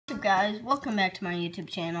up, guys? Welcome back to my YouTube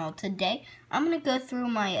channel. Today, I'm going to go through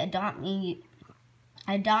my Adopt Me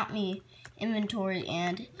inventory,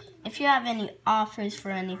 and if you have any offers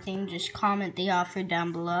for anything, just comment the offer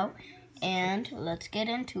down below, and let's get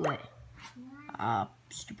into it.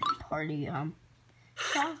 Stupid party, yeah,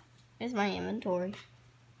 here's my inventory.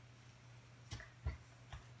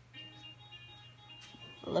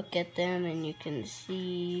 Look at them, and you can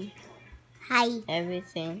see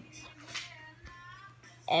everything,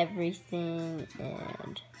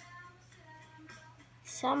 and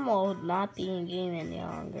some will not be in game any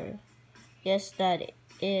longer. Yes, that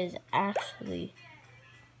is actually,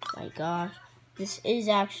 my gosh, this is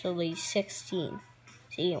actually 16.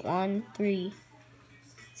 See, 1, 3,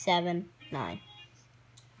 7, 9.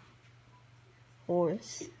 4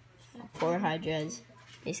 hydras,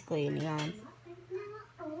 basically a neon.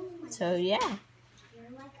 So yeah,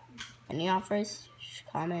 any offers, just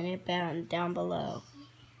comment it down below.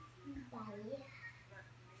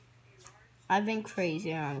 I've been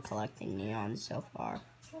crazy on collecting neons so far.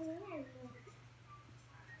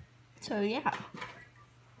 So yeah.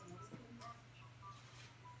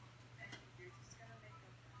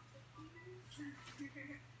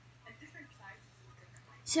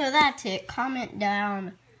 So that's it. Comment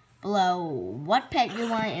down below what pet you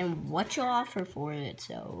want and what you'll offer for it.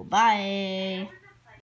 So bye.